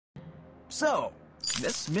So,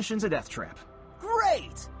 this mission's a death trap.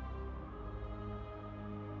 Great!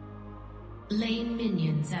 Lane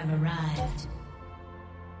minions have arrived.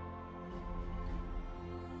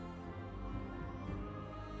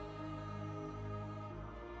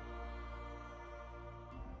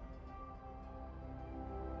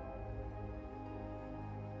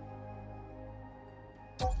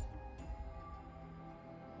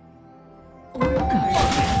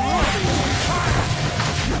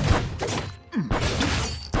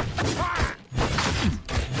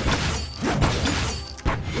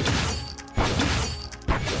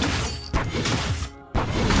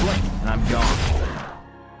 And I'm gone.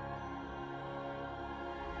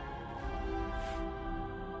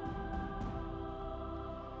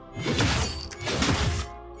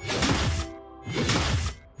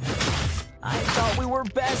 I thought we were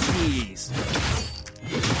besties.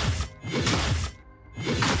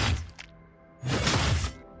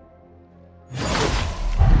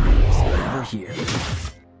 I was never here.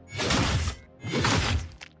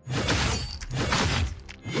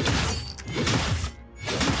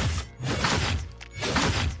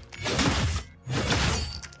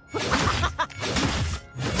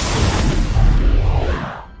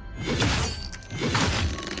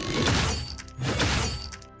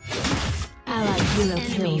 Hero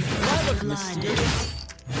killed. That looked mysterious.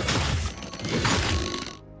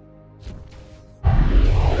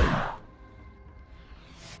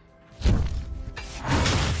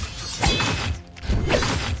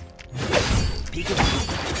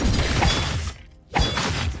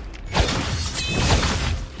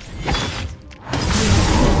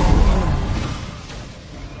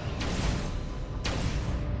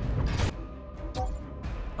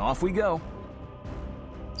 Off we go.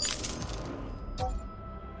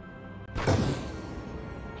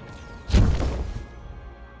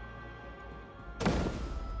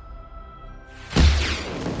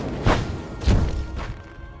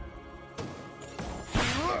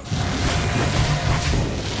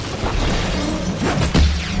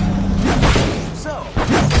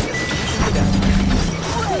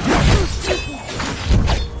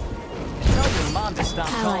 Stop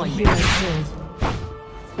calling me.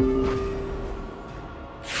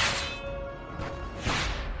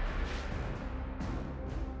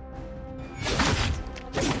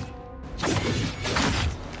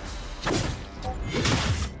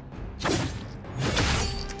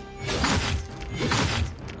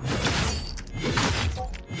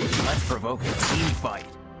 Let's provoke a team fight.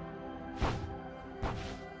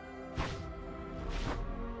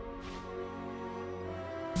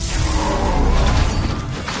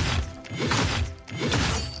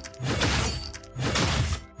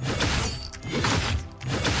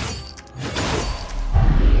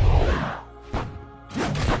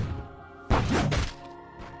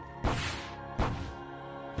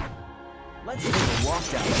 Let's take a walk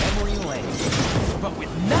down memory lane, but with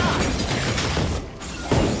knives!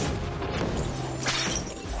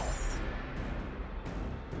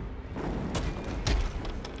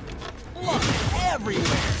 Look,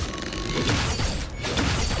 everywhere!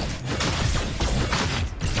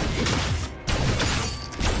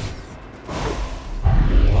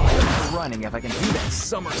 Why am I running if I can do that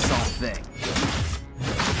somersault thing?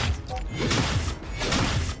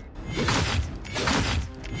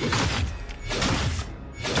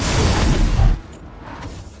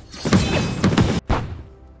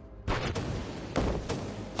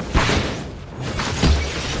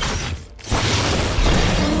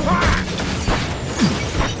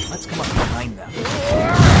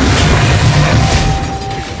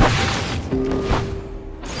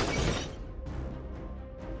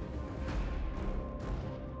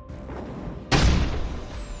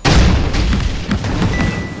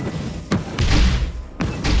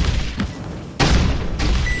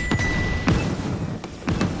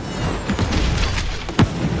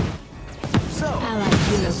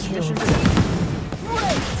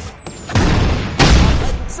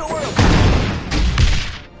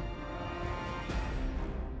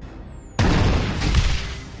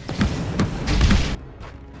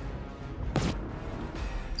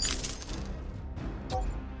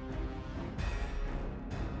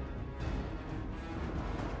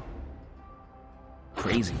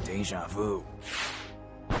 Crazy deja vu.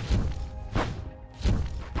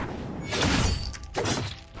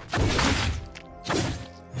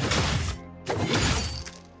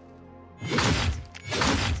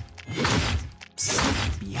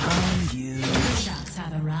 Psst, behind you. The shots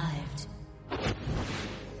have arrived.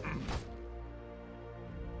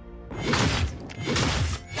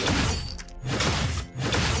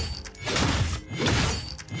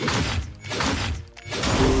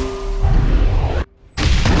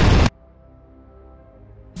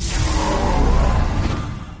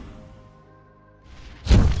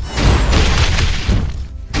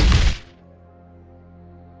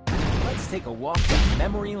 take a walk down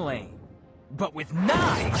memory lane, but with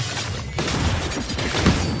knives!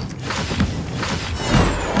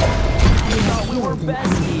 We thought we were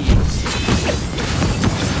besties!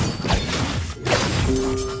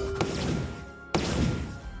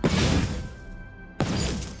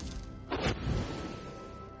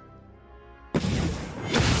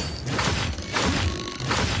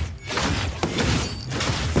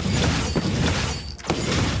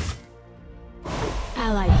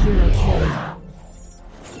 Allied hero killed.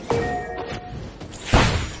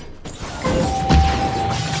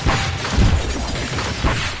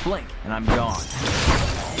 Blink, and I'm gone.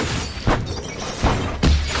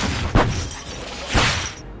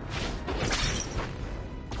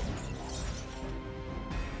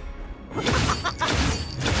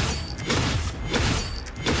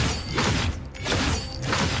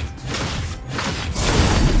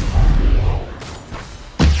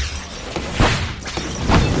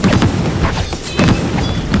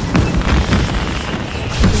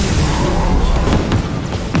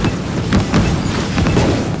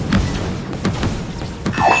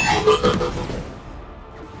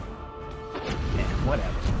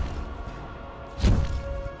 Whatever.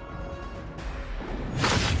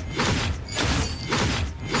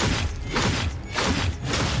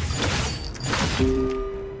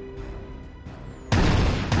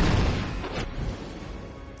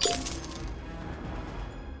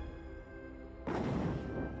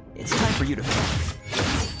 It's time for you to panic.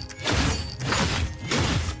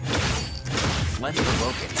 Let's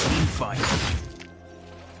provoke a team fight.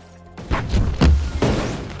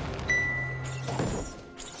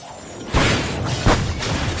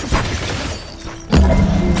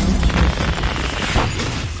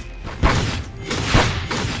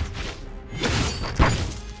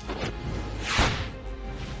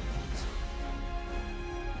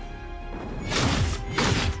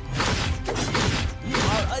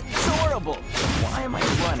 Why am I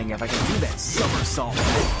running if I can do that somersault?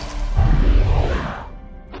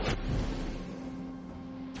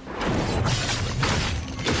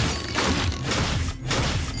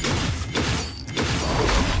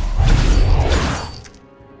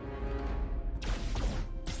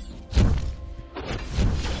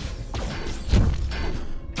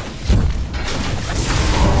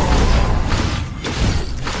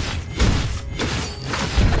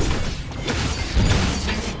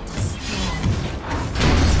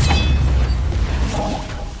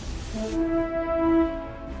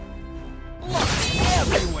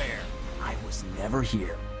 Never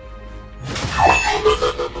here.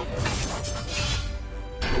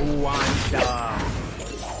 Who wants some?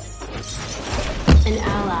 An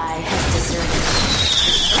ally has deserted.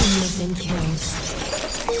 You have been killed.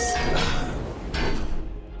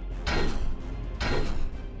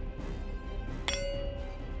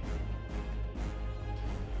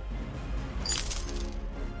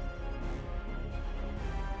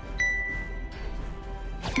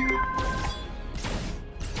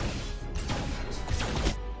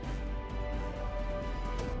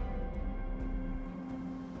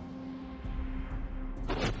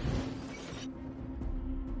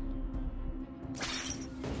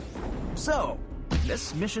 So,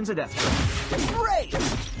 this mission's a death trap. Great!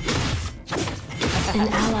 An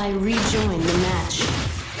ally rejoined the match.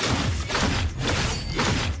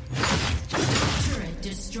 Turret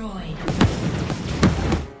destroyed.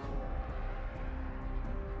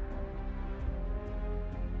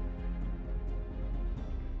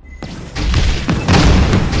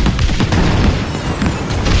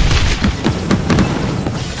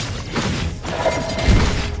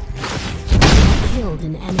 Killed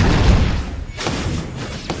an enemy.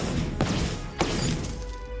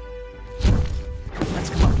 Let's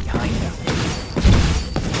come up behind them.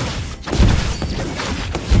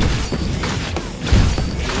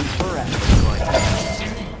 Aim for effort.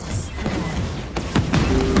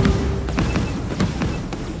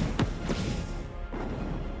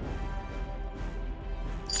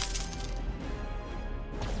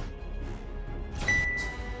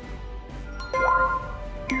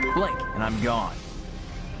 Blink, and I'm gone.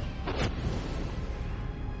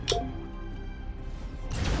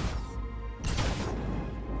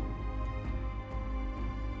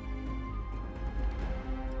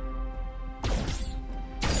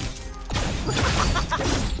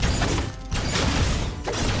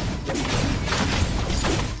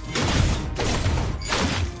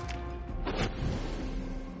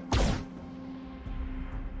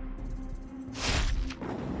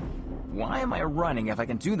 Why am I running if I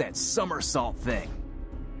can do that somersault thing?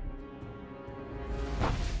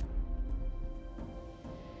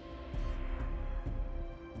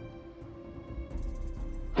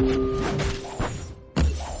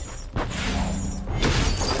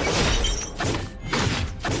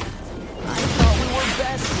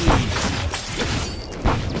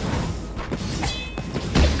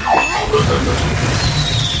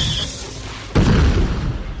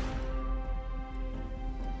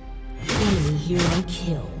 hero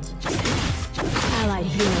killed. Allied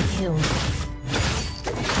hero killed.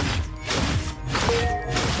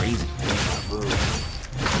 Crazy.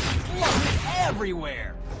 Love it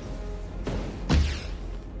everywhere.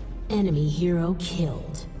 Enemy hero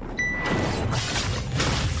killed.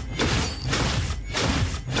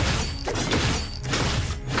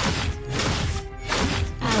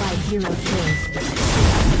 Allied hero killed.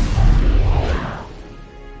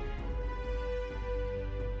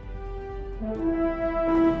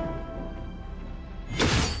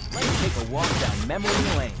 Let's take a walk down memory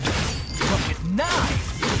lane, but with knives!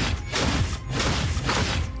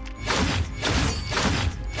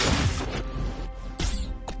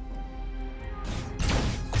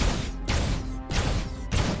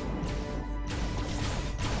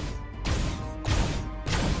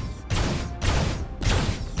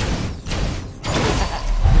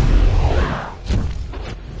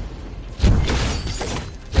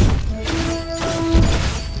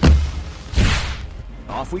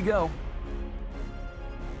 Off we go.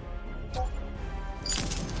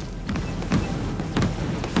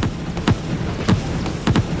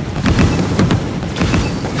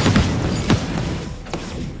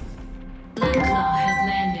 Claw has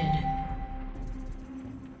landed.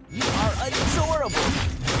 You are adorable.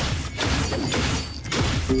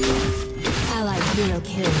 Allied hero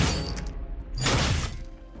killed.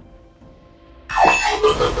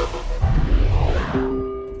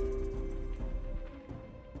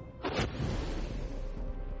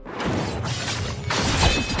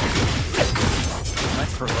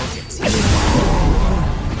 Let's provoke it.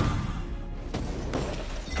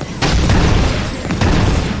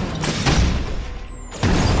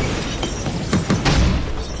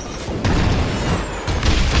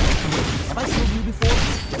 Have I killed you before?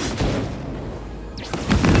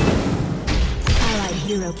 Allied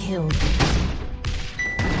hero killed.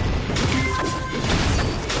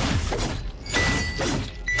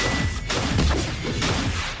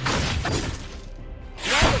 Do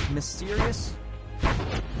I look mysterious?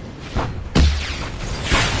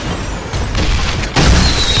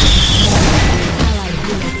 Allied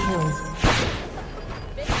hero killed.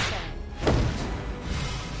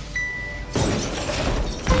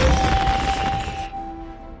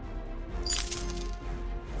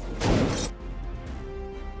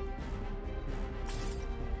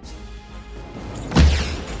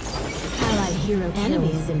 Allied hero killed.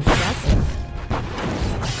 Enemy is impressive.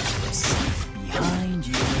 Behind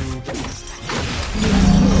you.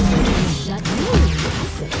 Shut down.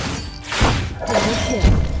 Impressive. Double kill.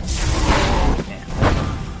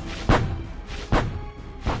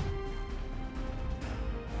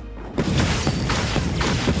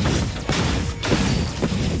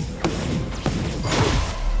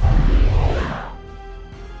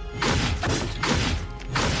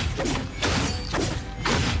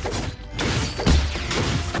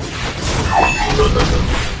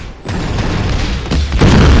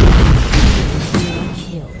 Hero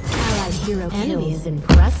killed. Allied hero killed. Enemy is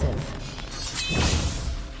impressive.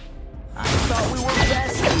 I thought we were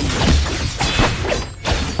besties.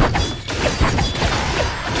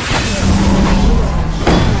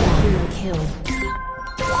 Allied hero killed.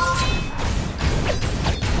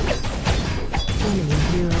 Enemy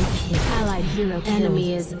hero killed. Allied hero killed. Enemy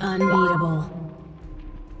is unbeatable.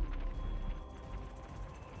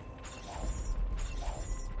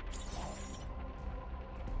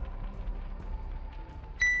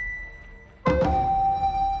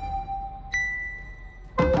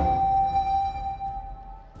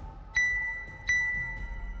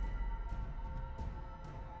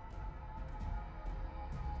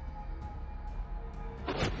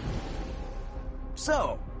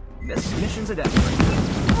 So, this mission's a death ray.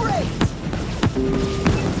 Great!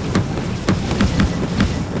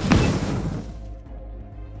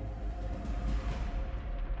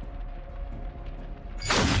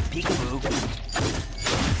 Peekaboo.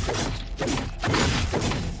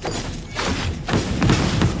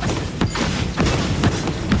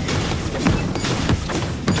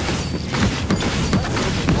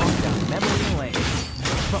 Walk down memory lane,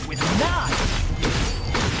 but with knives!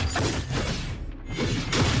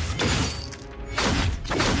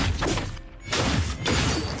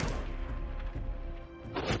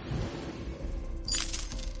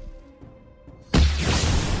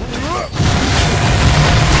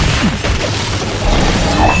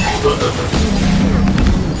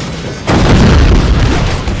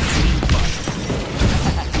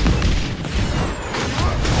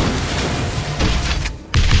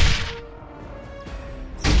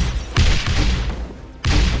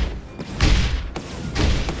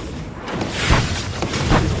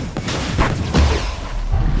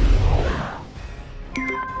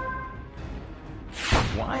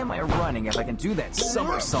 finding if I can do that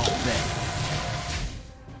somersault thing.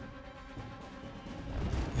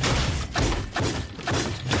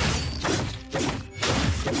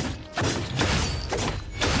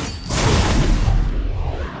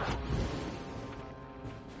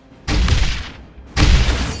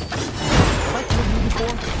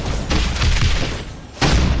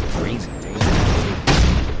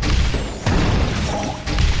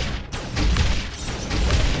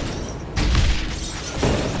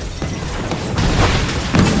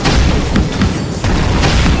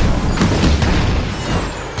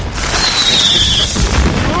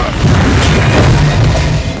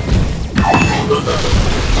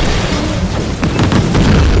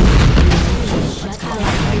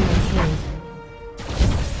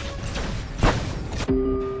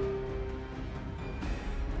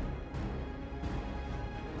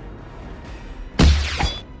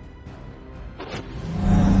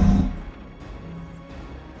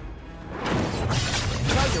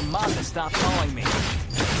 Moba, stop calling me.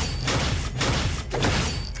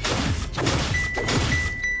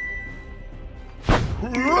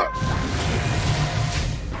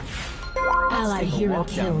 Allied hero Walk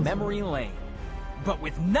down killed. memory lane, but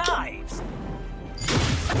with knives.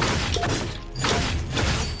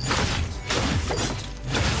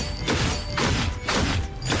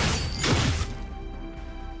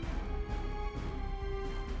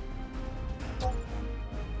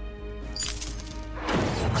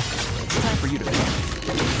 Time for you to panic.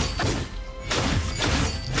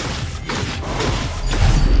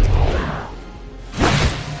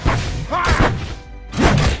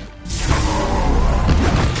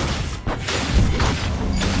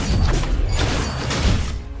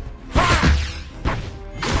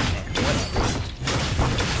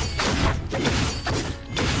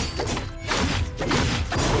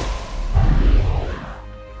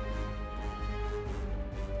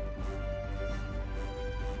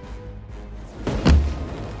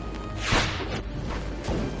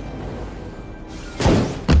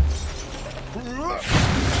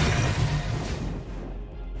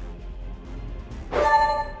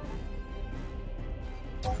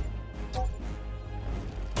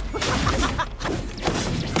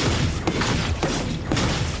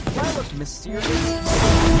 Mysterious.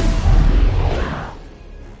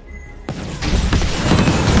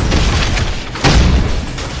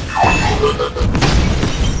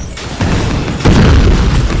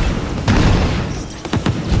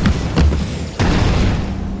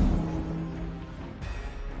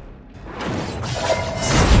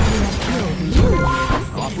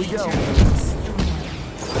 Off we go.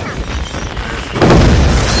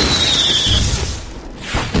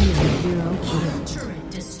 Hero killed. Turret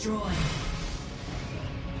destroyed.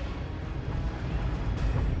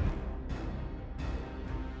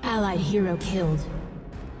 Allied hero killed.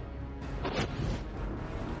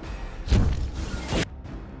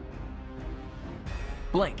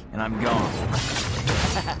 Blink, and I'm gone.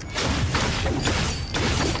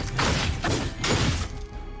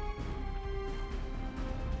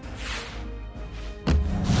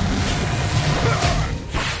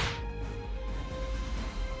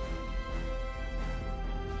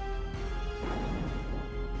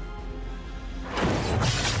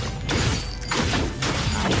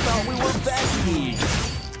 I thought we were besties.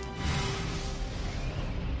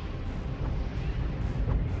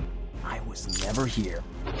 I was never here.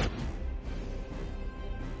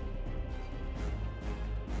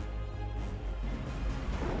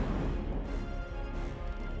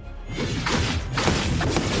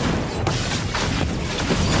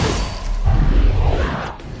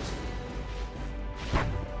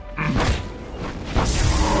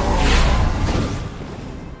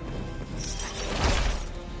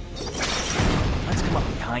 Let's come up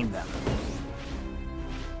behind them.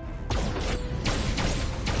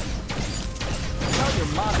 Tell your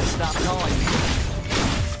mom to stop calling me.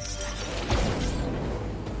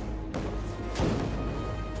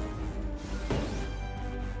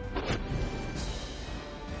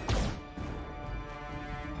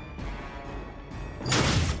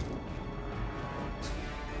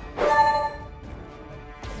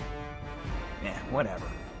 Yeah, whatever.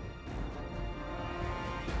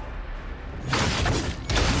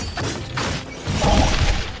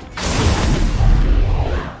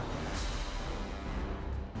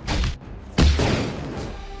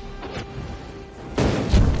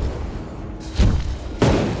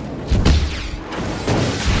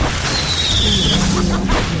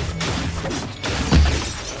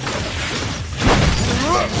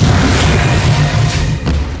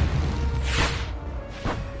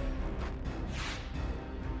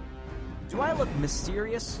 Do I look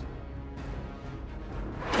mysterious?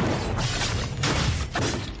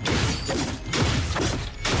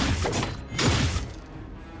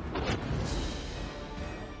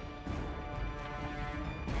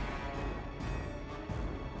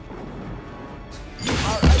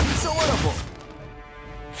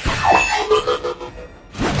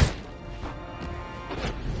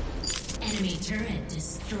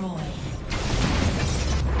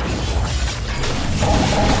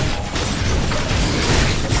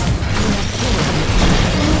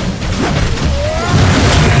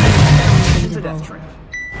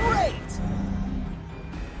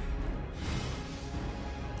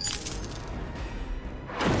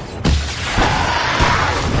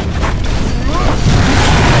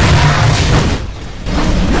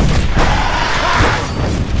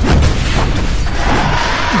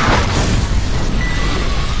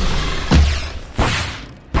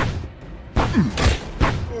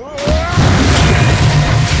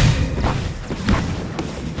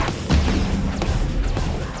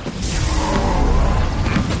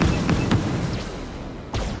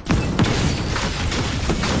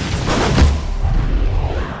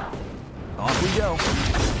 we go.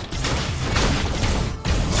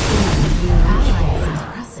 Your ally is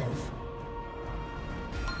impressive.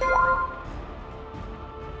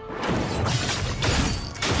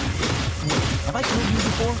 Have I killed you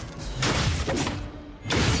before?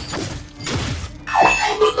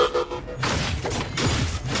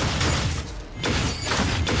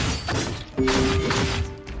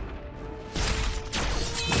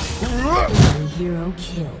 Enemy hero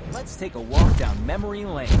killed. Let's take a walk down memory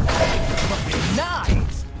lane. But with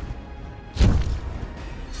knives!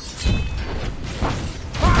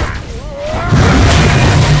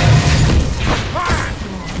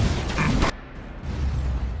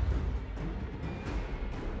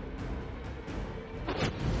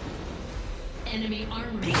 Enemy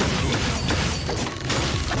armor.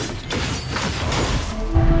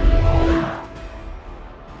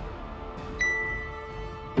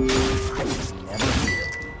 I was never here.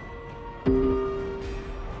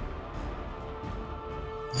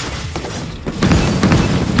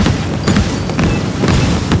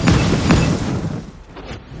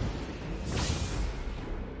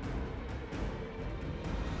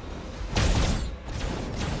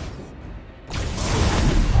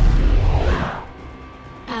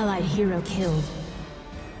 Allied hero killed.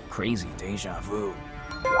 Crazy deja vu.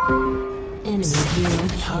 Enemy hero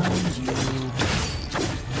killed.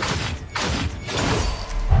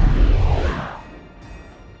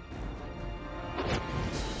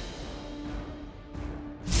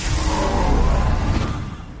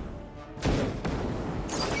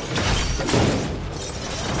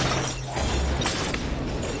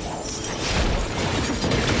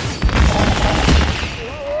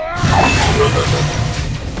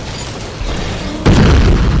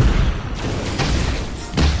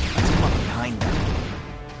 Behind you.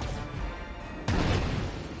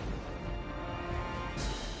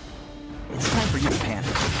 It's time for you to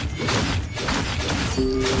panic.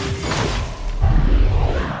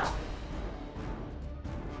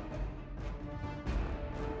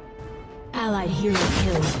 Allied hero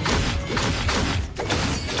killed.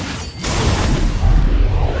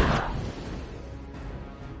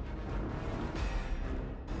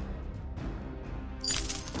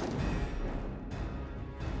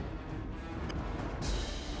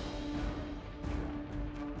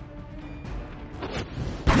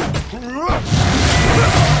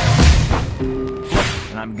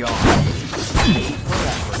 And I'm gone.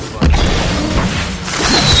 Forever, buddy.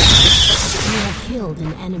 You have killed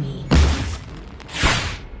an enemy.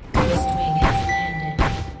 Ghost wing has landed.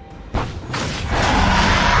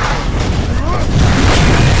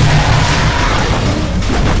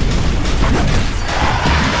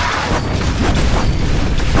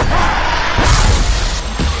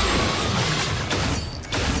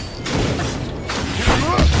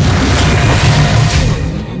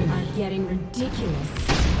 Enemy getting ridiculous.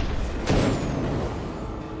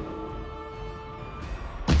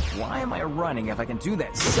 Why am I running if I can do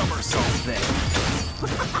that somersault thing?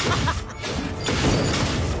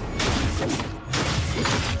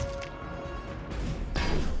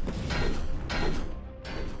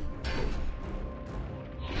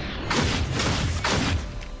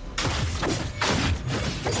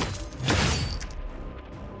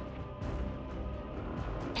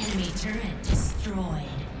 Enemy turret destroyed.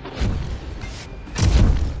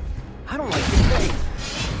 I don't like your face.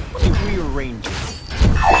 Let me rearrange it.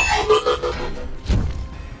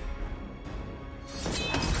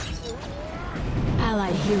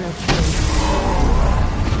 Allied hero killed.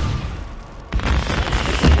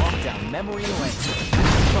 Walk down memory lane.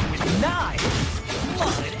 But with knives!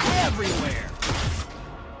 Blood everywhere!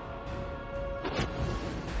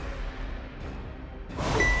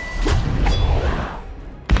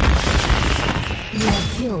 You have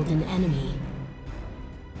killed an enemy.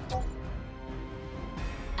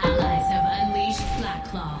 Allies have unleashed Black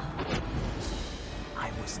Claw.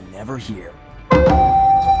 I was never here.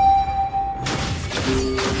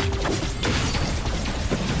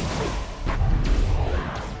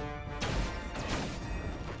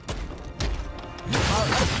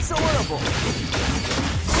 It's horrible!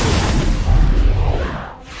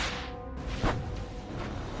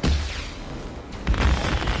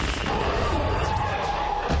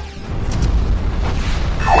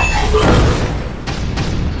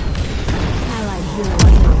 Allied hero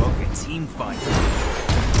killed. Okay, team fight.